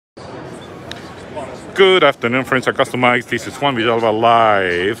Good afternoon, friends at Customikes. This is Juan Villalba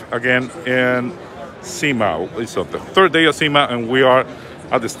live again in SEMA. It's the third day of SEMA, and we are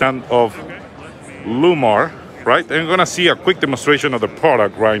at the stand of Lumar, right? And we're going to see a quick demonstration of the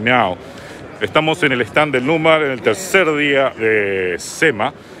product right now. Estamos en el stand de Lumar en el tercer día de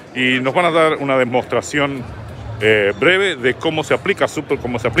SEMA y nos van a dar una demostración breve de cómo se aplica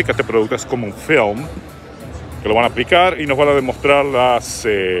este producto. Es como un film que lo van a aplicar y nos van a demostrar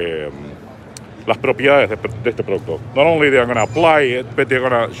las propiedades de este producto. Not only they're going to apply it, but they're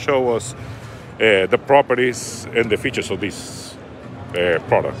going to show us the properties and the features of this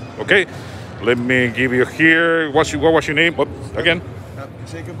product. Okay, let me give you here. What was your name? What, again?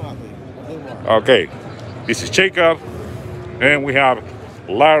 Jacob Motley. Okay, this is Jacob, and we have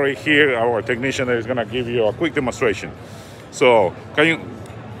Larry here, our technician, that is going to give you a quick demonstration. So,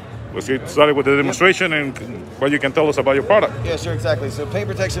 let's get started with the demonstration and what you can tell us about your product. Yeah, sure, exactly. So paint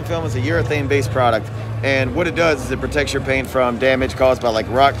protection film is a urethane-based product, and what it does is it protects your paint from damage caused by like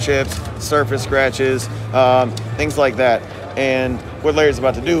rock chips, surface scratches, things like that. And what Larry's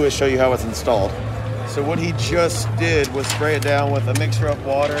about to do is show you how it's installed. So what he just did was spray it down with a mixture of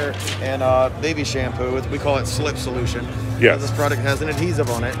water and baby shampoo. We call it slip solution. Yes. This product has an adhesive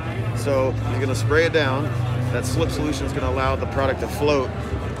on it. So you're going to spray it down. That slip solution is going to allow the product to float.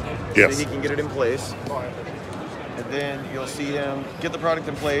 Yes. So he can get it in place. And then you'll see him get the product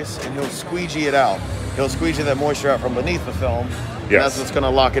in place and he'll squeegee it out. He'll squeegee that moisture out from beneath the film. Yes. And that's what's going to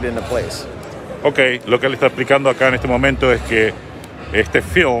lock it into place. Ok, lo que él está explicando acá en este momento es que este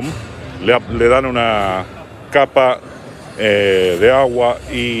film le dan una capa de agua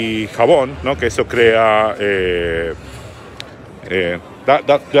y jabón, ¿no? Que eso crea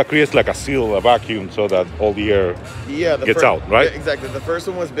that creates like a seal, a vacuum, so that all the air gets out, right? Yeah, exactly. The first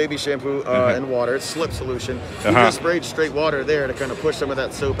one was baby shampoo and water. It's slip solution. He just sprayed straight water there to kind of push some of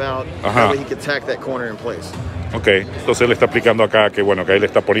that soap out. That way he could tack that corner in place. Ok, entonces él está explicando acá que bueno, que ahí le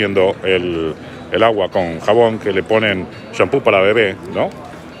está poniendo el agua con jabón, que le ponen shampoo para bebé, ¿no?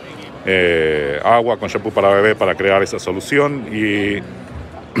 Agua con shampoo para bebé para crear esa solución y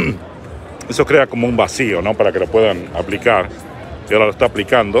eso crea como un vacío, ¿no? Para que lo puedan aplicar. Y ahora lo está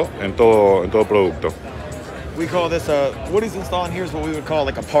aplicando en todo producto. We call this what he's installing here is what we would call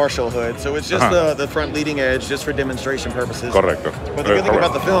like a partial hood. So it's just the front leading edge, just for demonstration purposes. Correcto. But the good thing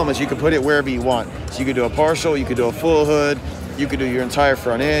about the film is you can put it wherever you want. So you could do a partial, you could do a full hood, you could do your entire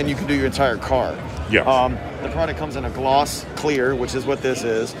front end, you could do your entire car. Yeah. The product comes in a gloss clear, which is what this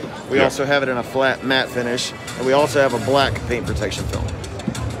is. We also have it in a flat matte finish, and we also have a black paint protection film.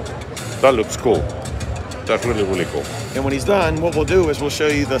 That looks cool. That's really, really cool. And when he's done, what we'll do is we'll show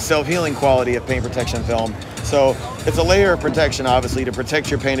you the self-healing quality of paint protection film. So it's a layer of protection, obviously, to protect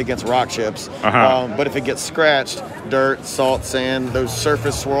your paint against rock chips. But if it gets scratched, dirt, salt, sand, those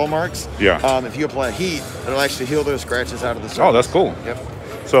surface swirl marks, if you apply heat, it'll actually heal those scratches out of the surface. Oh, that's cool. Yep.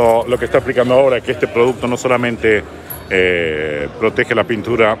 So, lo que está explicando ahora es que este producto no solamente protege la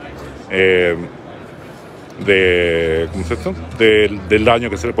pintura ¿cómo es esto? Del daño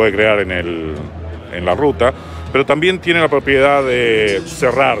que se le puede crear en la ruta, pero también tiene la propiedad de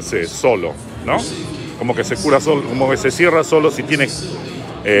cerrarse solo, ¿no? Como que se cura solo, como que se cierra solo si tiene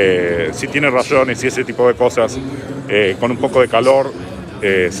rayones y ese tipo de cosas, con un poco de calor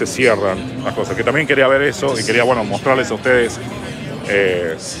se cierran las cosas. Que también quería ver eso y quería, bueno, mostrarles a ustedes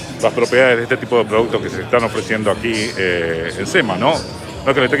las propiedades de este tipo de productos que se están ofreciendo aquí en SEMA, ¿no?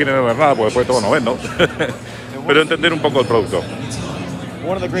 No que le esté queriendo ver nada, porque después todo no vendo, pero entender un poco el producto.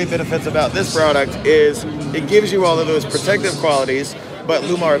 One of the great benefits about this product is it gives you all of those protective qualities, but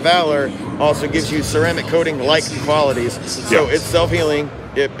Lumar Valor also gives you ceramic coating-like qualities. So it's self-healing,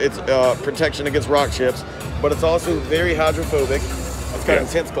 it's protection against rock chips, but it's also very hydrophobic. It's got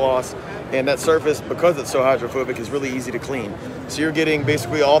intense gloss, and that surface, because it's so hydrophobic, is really easy to clean. So you're getting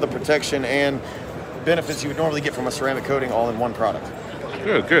basically all the protection and benefits you would normally get from a ceramic coating all in one product.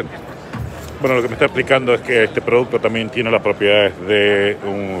 Good, good. Bueno, lo que me está explicando es que este producto también tiene las propiedades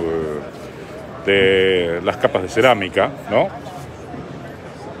de las capas de cerámica, ¿no?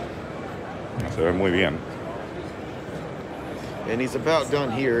 Se ve muy bien. And he's about done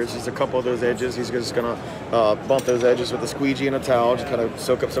here. It's just a couple of those edges. He's just going to bump those edges with a squeegee and a towel, just kind of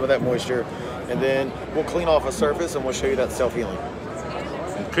soak up some of that moisture. And then we'll clean off a surface and we'll show you that self-healing.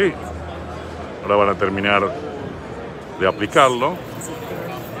 Ok. Ahora van a terminar de aplicarlo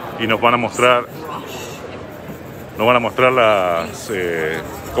y nos van a mostrar las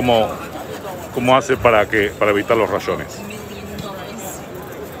cómo hace para evitar los rayones.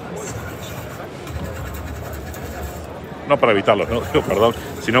 No para evitarlos, no, perdón,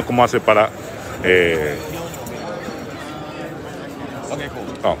 sino cómo hace para Okay, cool.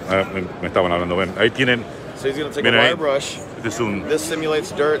 Oh, me estaban hablando. Ven, ahí tienen. So he's going to take a Mira, wire brush. This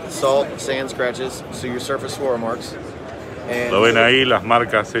simulates dirt, salt, sand scratches, so your surface swirl marks. And lo ven ahí las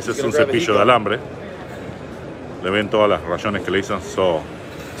marcas. Ese es un cepillo de alambre. Le ven todas las rayones que le hizo.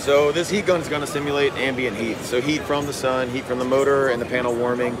 So this heat gun is going to simulate ambient heat. So heat from the sun, heat from the motor, and the panel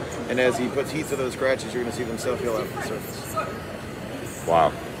warming. And as he puts heat to those scratches, you're going to see them self-heal out from the surface.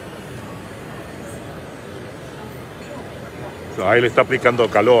 Wow. So, ahí le está aplicando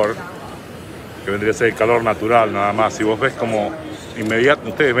calor, que vendría a ser el calor natural nada más. Y vos ves como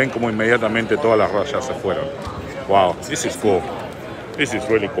ustedes ven como inmediatamente todas las rayas se fueron. Wow, this is cool. This is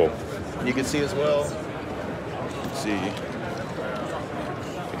really cool. You can see as well. See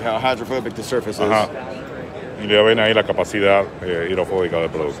how hydrophobic the surface is. Y le ven ahí la capacidad hidrofóbica del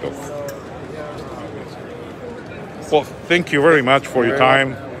producto. Well, thank you very much for your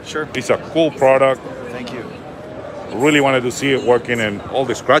time. Sure. It's a cool product. Thank you. Really wanted to see it working and all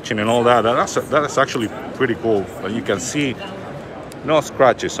the scratching and all that. That is actually pretty cool. And you can see no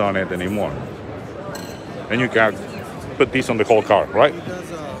scratches on it anymore. And you can put this on the whole car, right?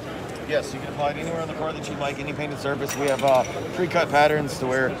 Yes, you can apply it anywhere on the car that you like, any painted surface. We have pre-cut patterns to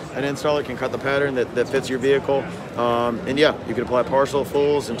where an installer can cut the pattern that fits your vehicle. And yeah, you can apply partial,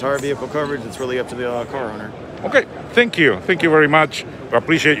 fulls, entire vehicle coverage. It's really up to the car owner. Okay, thank you. Thank you very much. I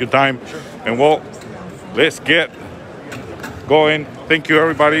appreciate your time. Sure. And well, let's get going. Thank you,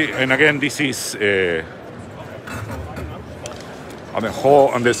 everybody. And again, this is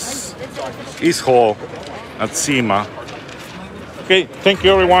on this East Hall at SEMA. Okay, thank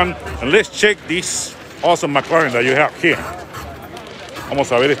you, everyone. And let's check this awesome McLaren that you have here.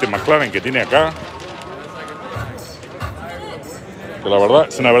 Vamos a ver este McLaren que tiene acá. Que la verdad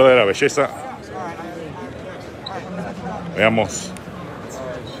es una verdadera belleza. Veamos.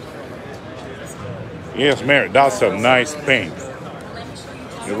 Yes, Mary, that's a nice paint.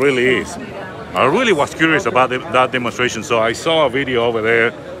 It really is. I really was curious about that demonstration, so I saw a video over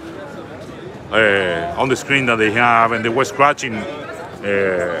there on the screen that they have, and they were scratching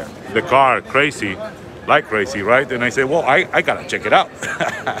the car like crazy, right? And I said, well, I gotta check it out.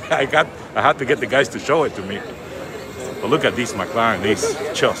 I had to get the guys to show it to me. But look at this McLaren, it's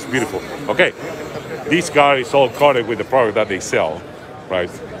just beautiful. Okay, this car is all coated with the product that they sell,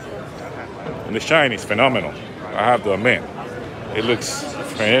 right? And the shine is phenomenal, I have to admit. It looks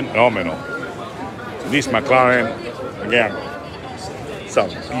phenomenal. This McLaren, again, it's a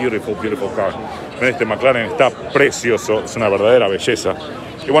beautiful, beautiful car. Este McLaren está precioso, es una verdadera belleza.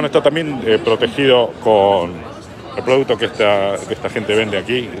 Y bueno, está también protegido con el producto que esta gente vende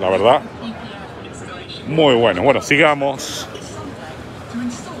aquí, la verdad. Muy bueno. Bueno, sigamos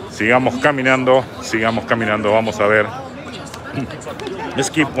caminando, vamos a ver. Let's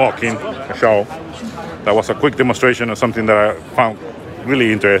keep walking, show. That was a quick demonstration of something that I found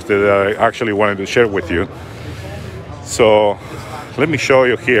really interesting that I actually wanted to share with you. So let me show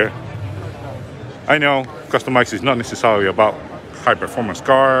you here. I know Customikes is not necessarily about high performance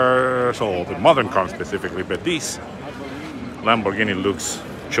cars or the modern cars specifically, but this Lamborghini looks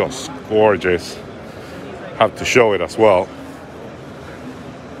just gorgeous. Have to show it as well.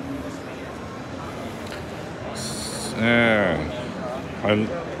 And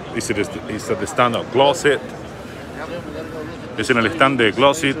it's at the stand of Glossit. Es en el stand de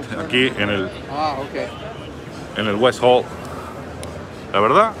Glossit aquí en el West Hall. La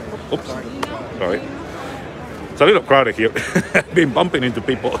verdad, oops, sorry. It's a little crowded here. I've been bumping into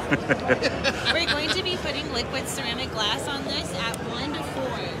people. We're going to be putting liquid ceramic glass on this at 1 to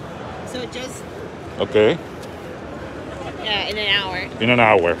 4. So just Okay. in an hour. In an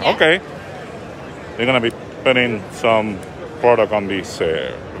hour. Yeah. Okay. They're gonna be putting some product on this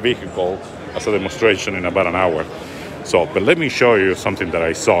vehicle as a demonstration in about an hour. So, but let me show you something that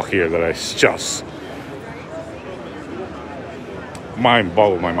I saw here that is just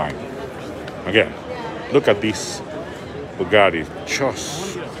boggled my mind. Again, look at this Bugatti,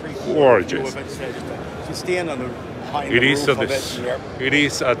 just gorgeous. It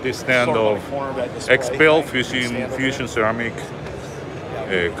is at the stand of XPEL Fusion Ceramic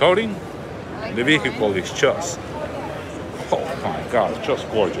coating. The vehicle is just, oh my God, just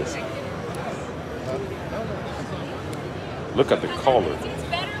gorgeous. Look at the color.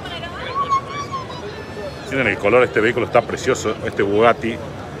 Miren el color de este vehículo, está precioso. Este Bugatti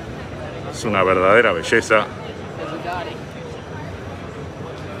es una verdadera belleza.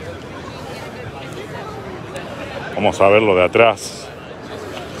 Vamos a verlo de atrás.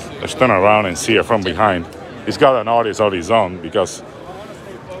 Let's turn around and see it from behind. He's got an artist of his own because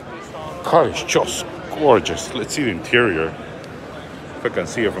the car is just gorgeous. Let's see the interior. If I can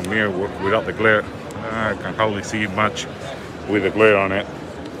see it from here without the glare. I can hardly see much with the glare on it.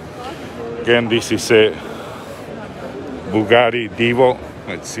 Again, this is a Bugatti Divo.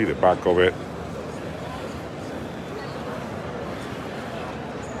 Let's see the back of it.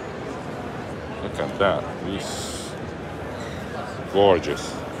 Look at that. This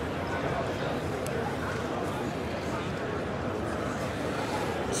gorgeous.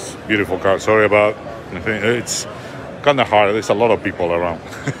 It's a beautiful car. Sorry about it's kind of hard. There's a lot of people around.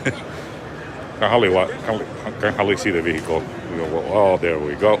 Can hardly see the vehicle. We go, oh, there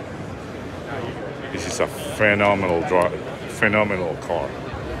we go. This is a phenomenal car.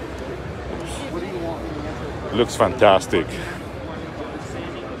 It looks fantastic.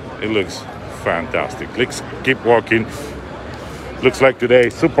 It looks fantastic. Let's keep walking. Looks like today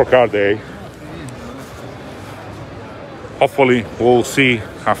is supercar day. Hopefully we'll see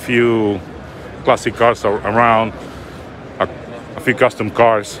a few classic cars around, a few custom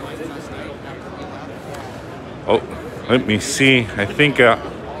cars. Oh, let me see. I think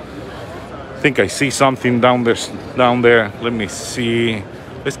I see something down there. Let me see.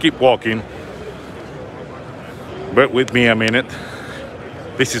 Let's keep walking. Bear with me a minute.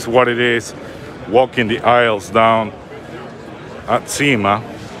 This is what it is. Walking the aisles down at SEMA.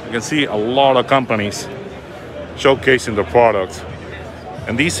 You can see a lot of companies showcasing their products.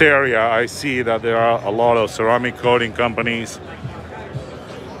 In this area, I see that there are a lot of ceramic coating companies.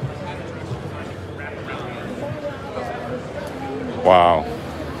 Wow.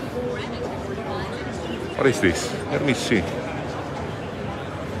 What is this? Let me see.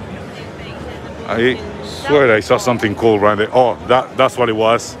 I swear I saw something cool right there. Oh, that's what it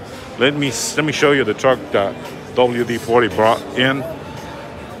was. Let me show you the truck that WD-40 brought in.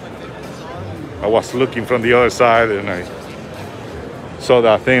 I was looking from the other side and I saw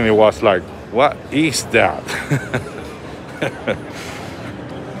that thing. It was like, what is that?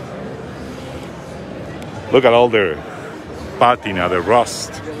 Look at all the patina, the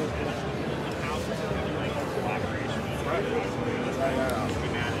rust.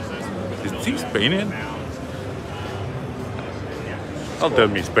 Is this painted? Don't tell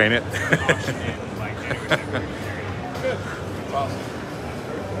me it's painted.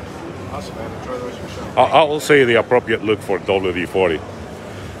 I will say the appropriate look for WD-40.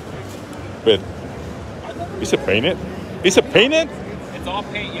 But is it painted? Is it painted? It's all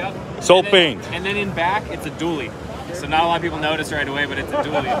paint, yep. It's all paint. And then in back, it's a dually. So not a lot of people notice right away, but it's a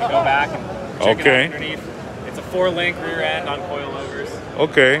dually. If you go back and check it out underneath, it's a 4-link rear end on coilovers.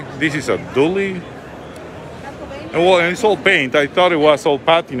 Okay, this is a dually. And well, and it's all paint. I thought it was all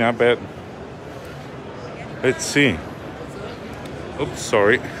patina, but let's see. Oops,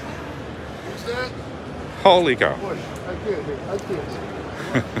 sorry. Holy cow.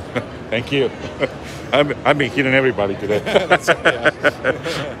 Thank you. I've been hitting everybody today.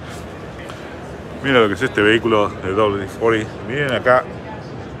 Mira lo que es este vehículo de WD-40. Miren acá.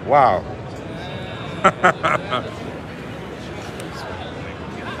 Wow.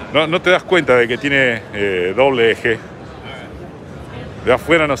 No te das cuenta de que tiene doble eje. De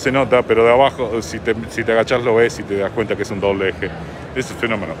afuera no se nota, pero de abajo, si te agachas lo ves y te das cuenta que es un doble eje. This is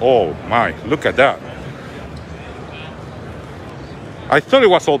phenomenal. Oh my, look at that. I thought it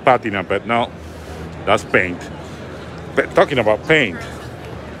was all patina, but no, that's paint. But talking about paint.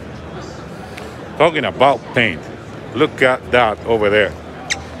 Look at that over there.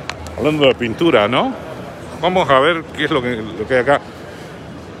 Hablando de pintura, ¿no? Vamos a ver qué es lo que hay acá.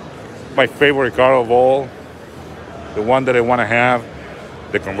 My favorite car of all, the one that I want to have,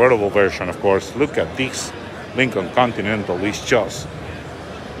 the convertible version, of course. Look at this Lincoln Continental. It's just,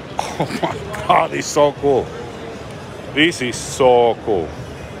 oh my God, it's so cool. This is so cool.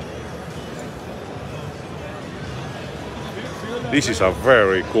 This is a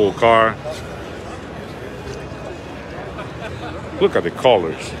very cool car. Look at the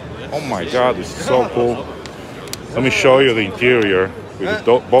colors. Oh my God, this is so cool. Let me show you the interior with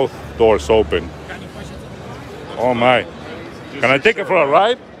both doors open. Oh my. Can I take it for a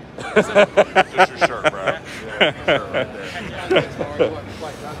ride? Just your shirt, bro.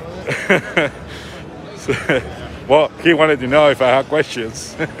 Yeah, Well, he wanted to know if I had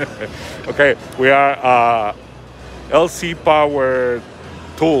questions. Okay, we are LC Power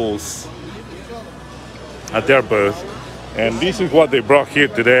Tools at their booth, and this is what they brought here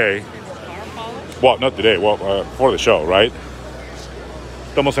today. Well, not today, for the show, right?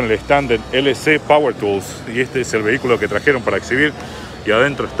 Estamos en el stand de LC Power Tools y este es el vehículo que trajeron para exhibir y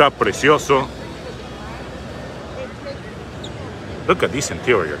adentro está precioso. Look at this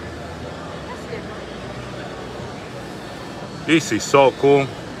interior. This is so cool.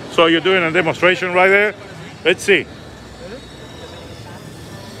 So you're doing a demonstration right there? Let's see.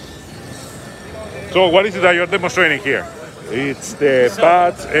 So what is it that you're demonstrating here? It's the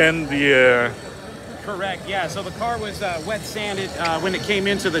pads and the... Correct, yeah. So the car was wet sanded when it came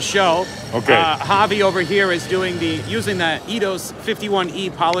into the show. Okay. Javi over here is using the Eidos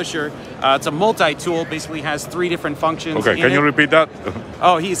 51E polisher. It's a multi-tool, basically has 3 different functions. Okay, can you repeat that?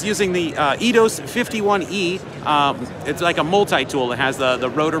 Oh, he's using the Eidos 51E. It's like a multi-tool. It has the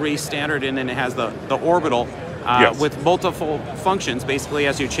rotary standard and then it has the orbital with multiple functions. Basically,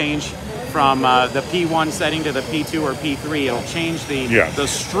 as you change from the P1 setting to the P2 or P3, it'll change the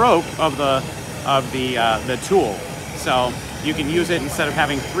stroke of the tool. So you can use it instead of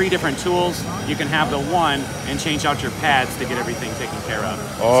having 3 different tools, you can have the one and change out your pads to get everything taken care of.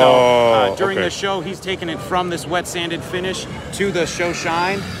 So during the show, he's taken it from this wet sanded finish to the show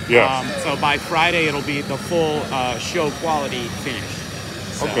shine. So by Friday, it'll be the full show quality finish.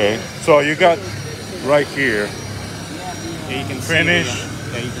 So, okay, so you got right here, you can finish.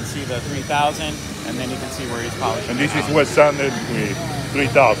 You can see the 3000, and then you can see where he's polishing. And this is wet sanded with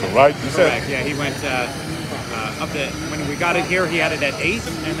 3000, right? You Correct. Yeah, he went up to, when we got it here, he had it at 8,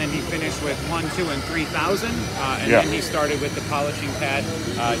 and then he finished with 1, 2, and 3000, and then he started with the polishing pad.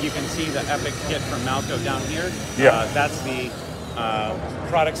 You can see the Epic kit from Malco down here. That's the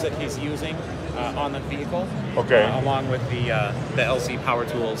products that he's using on the vehicle. Okay. Along with the LC Power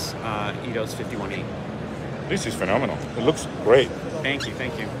Tools Eidos 51E. This is phenomenal. It looks great. Thank you,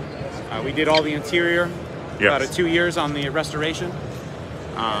 thank you. We did all the interior, about 2 years on the restoration.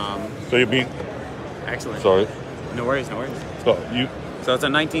 So you've been... Excellent. Sorry. No worries, no worries. So it's a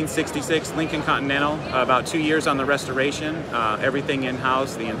 1966 Lincoln Continental, about 2 years on the restoration, everything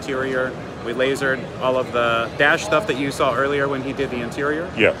in-house, the interior. We lasered all of the dash stuff that you saw earlier when he did the interior.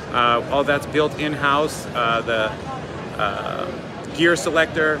 All that's built in-house. The gear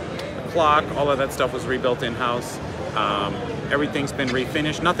selector, the clock, all of that stuff was rebuilt in-house. Everything's been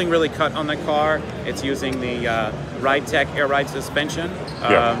refinished. Nothing really cut on the car. It's using the Ride Tech Air Ride suspension,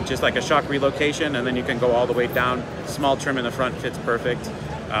 just like a shock relocation, and then you can go all the way down. Small trim in the front fits perfect.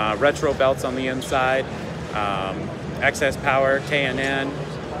 Retro belts on the inside. Excess power, K&N.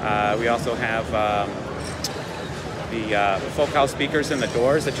 We also have the folk house speakers in the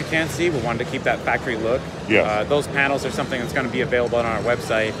doors that you can't see. We wanted to keep that factory look. Those panels are something that's going to be available on our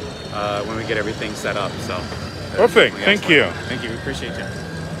website when we get everything set up. So. Perfect, thank you. Thank you, we appreciate you.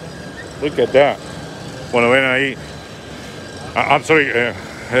 Look at that. Bueno, ven ahí. I'm sorry,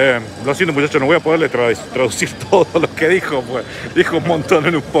 lo siento muchachos, no voy a poderle traducir todo lo que dijo, pues dijo un montón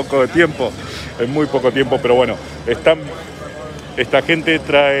en un poco de tiempo, en muy poco tiempo, pero bueno, esta gente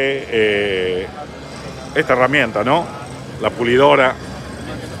trae esta herramienta, ¿no? La pulidora.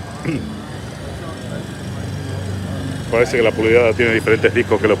 Parece que la pulidora tiene diferentes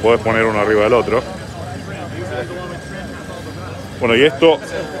discos que lo podés poner uno arriba del otro. Bueno, y esto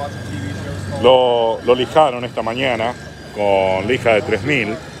lo lijaron esta mañana con lija de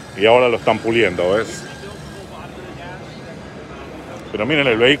 3000 y ahora lo están puliendo, ¿ves? Pero miren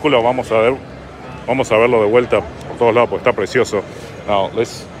el vehículo, vamos a verlo de vuelta por todos lados porque está precioso. Now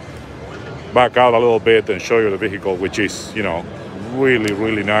let's back out a little bit and show you the vehicle, which is, you know, really,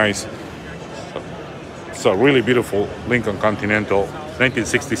 really nice. It's a really beautiful Lincoln Continental,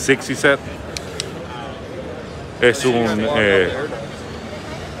 1966, he said. Es un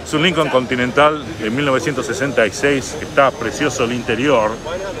Lincoln Continental de 1966. Está precioso el interior.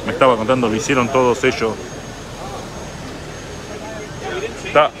 Me estaba contando, lo hicieron todos ellos.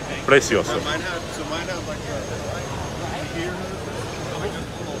 Está precioso.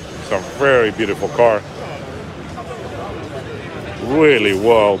 It's a very beautiful car. Really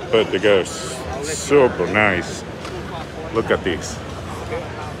well put together. Super nice. Look at this.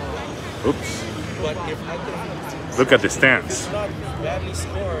 Oops. Look at the stance.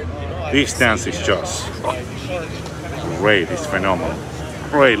 This stance is just great. It's phenomenal.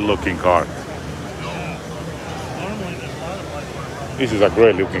 Great looking car. This is a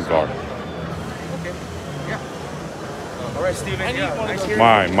great looking car.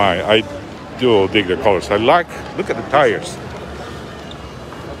 My, I do dig the colors. Look at the tires.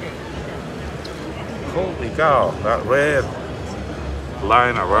 Holy cow, that red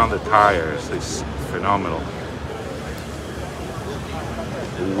line around the tires is phenomenal.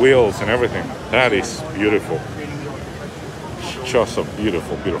 Wheels and everything. That is beautiful. Just a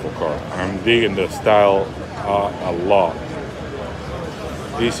beautiful, beautiful car. I'm digging the style a lot.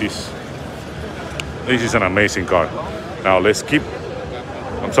 This is an amazing car. Now let's keep,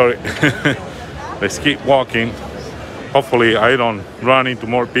 I'm sorry, let's keep walking. Hopefully I don't run into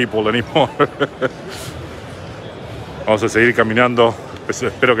more people anymore. Vamos a seguir caminando.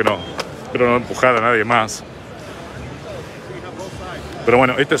 Espero no empujar a nadie más. Pero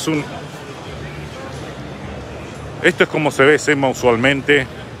bueno, este es Esto es como se ve SEMA usualmente.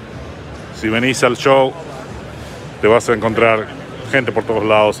 Si venís al show, te vas a encontrar gente por todos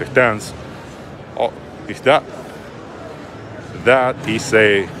lados, stands. Oh, is that? That is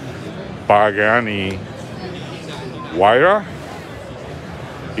a Pagani Huayra?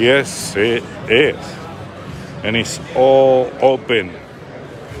 Yes, it is. And it's all open.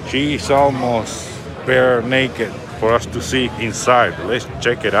 She's almost bare naked for us to see inside. Let's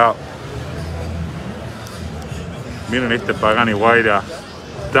check it out. Miren este Pagani Huayra.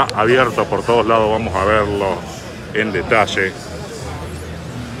 Está abierto por todos lados. Vamos a verlo en detalle.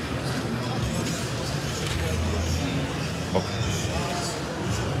 Oh.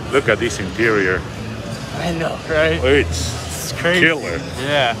 Look at this interior. I know, right? It's crazy. Killer.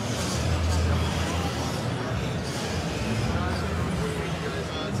 Yeah.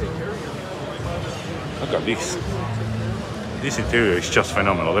 Look at this. This interior is just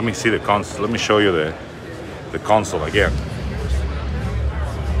phenomenal. Let me see the console. Let me show you the console again.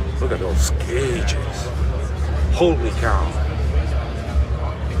 Look at those cages. Holy cow.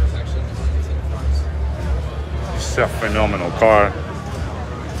 It's a phenomenal car.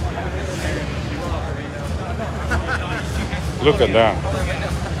 Look at that.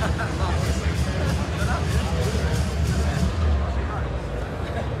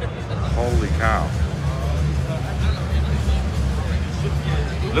 Holy cow.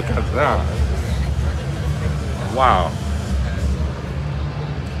 Look at that. Wow.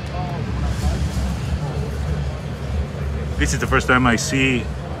 This is the first time I see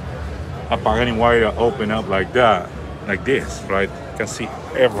a Pagani Huayra open up like that, like this, right? You can see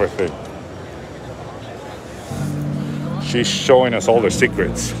everything. She's showing us all the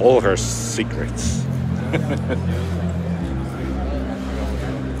secrets, all her secrets.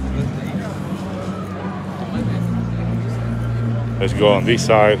 Let's go on this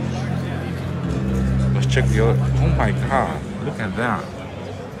side. Let's check the other. Oh my God, look at that.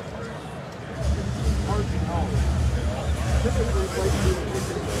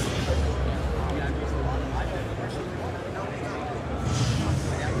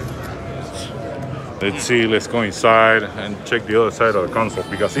 Let's see, let's go inside and check the other side of the console,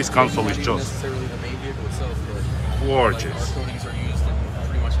 because this console is just gorgeous. Coatings are used in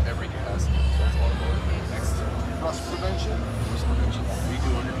pretty much every capacity. So it's automotive, next rust prevention, we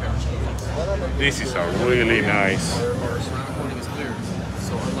do undercarriage. This is a really nice. Our ceramic coating is clear.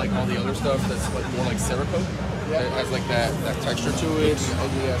 So unlike all the other stuff that's like more like Cerakote, that has like that texture to it,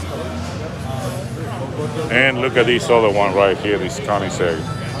 ugly ass color. And look at this other one right here, this Customikes.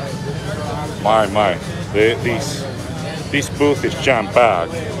 My. This booth is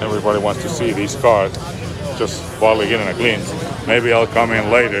jam-packed. Everybody wants to see these cars just while they're getting a glimpse. Maybe I'll come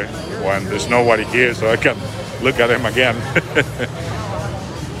in later when there's nobody here so I can look at them again.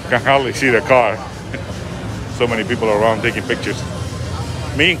 Can hardly see the car. So many people around taking pictures.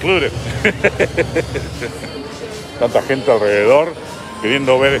 Me included. Tanta gente alrededor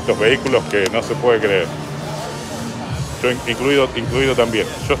queriendo ver estos vehículos que no se puede creer. Yo incluido también.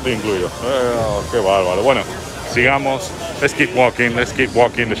 Yo estoy incluido. Qué bárbaro. Bueno, sigamos. Let's keep walking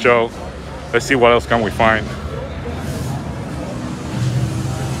the show. Let's see what else can we find.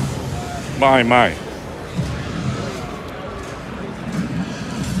 My.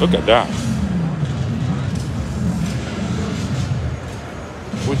 Look at that.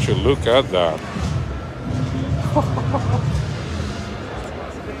 Would you look at that?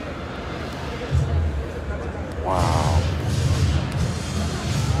 Wow.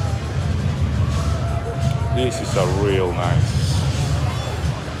 This is a real nice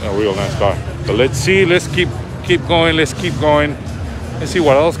car. But let's see, let's keep going, let's see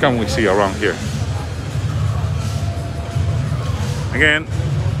what else can we see around here. Again,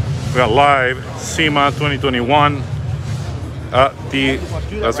 we are live, SEMA 2021 at the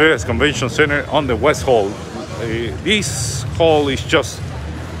Las Vegas Convention Center on the West Hall. This hall is just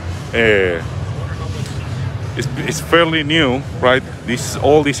it's fairly new, right?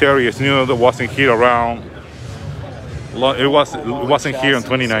 All this area is new. That wasn't here around. It wasn't here in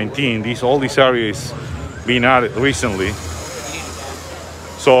 2019. All this area is being added recently.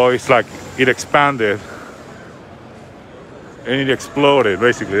 So it's like it expanded and it exploded.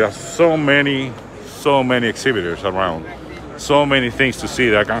 Basically, there's so many exhibitors around, so many things to see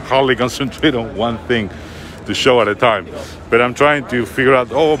that I can hardly concentrate on one thing to show at a time. But I'm trying to figure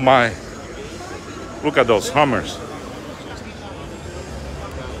out. Oh my! Look at those Hummers.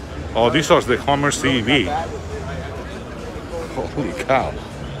 Oh, these are the Hummer CV. Holy cow.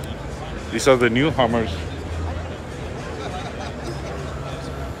 These are the new Hummers.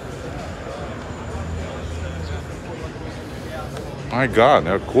 My God,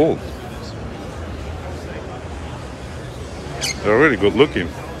 they're cool. They're really good looking.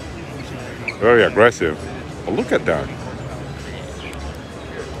 Very aggressive. But look at that.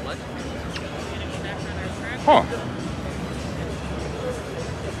 Huh.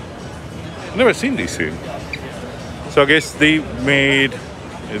 Never seen these here. So I guess they made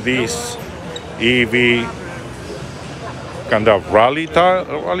these EV kind of rally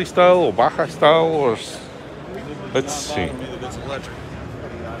style or Baja style, or let's see.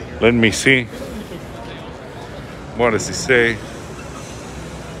 Let me see. What does it say?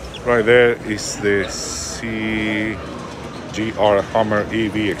 Right there is the CGR Hummer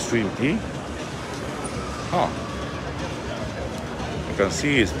EV Extreme E. Huh. You can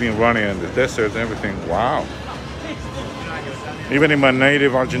see it's been running in the desert and everything. Wow. Even in my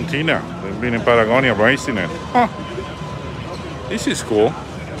native Argentina, they've been in Patagonia racing it. Huh. This is cool.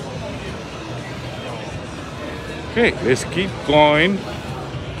 Okay, let's keep going.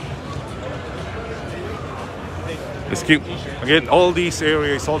 Let's keep, again, all these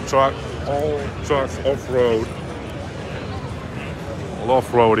areas, all trucks off-road. All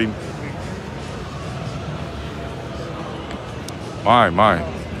off-roading. My.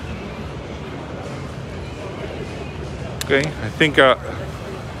 Okay, I think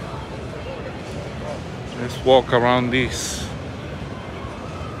let's walk around this.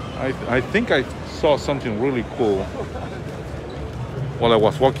 I think I saw something really cool while I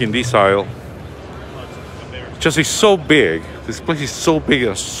was walking this aisle. Just it's so big. This place is so big.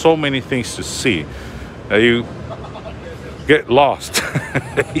 There's so many things to see that you get lost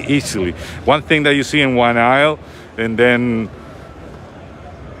easily. One thing that you see in one aisle, and then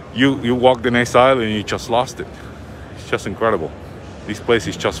you walk the next aisle and you just lost it. It's just incredible. This place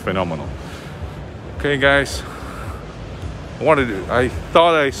is just phenomenal. Okay, guys. I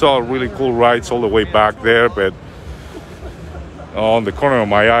thought I saw really cool rides all the way back there, but on the corner of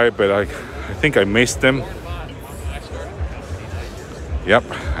my eye, but I think I missed them. Yep,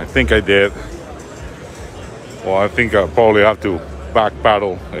 I think I did. Well, I think I'll probably have to back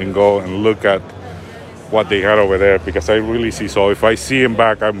paddle and go and look at what they had over there, because I really see. So if I see him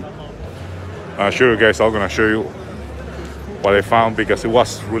back, I'm sure you guys are gonna show you what I found, because it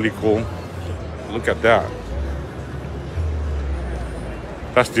was really cool. Look at that.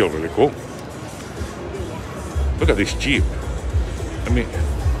 That's still really cool. Look at this Jeep.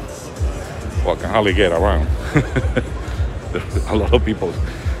 Well, I can hardly get around. A lot of people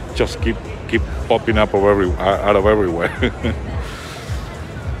just keep popping up out of everywhere.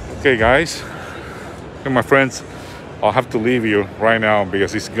 Okay, guys. Okay, my friends, I'll have to leave you right now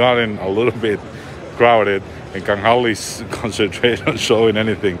because it's gotten a little bit crowded and can hardly concentrate on showing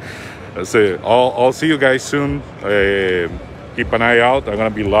anything. So I'll see you guys soon. Keep an eye out. I'm gonna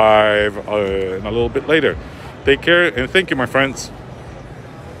be live in a little bit later. Take care and thank you, my friends.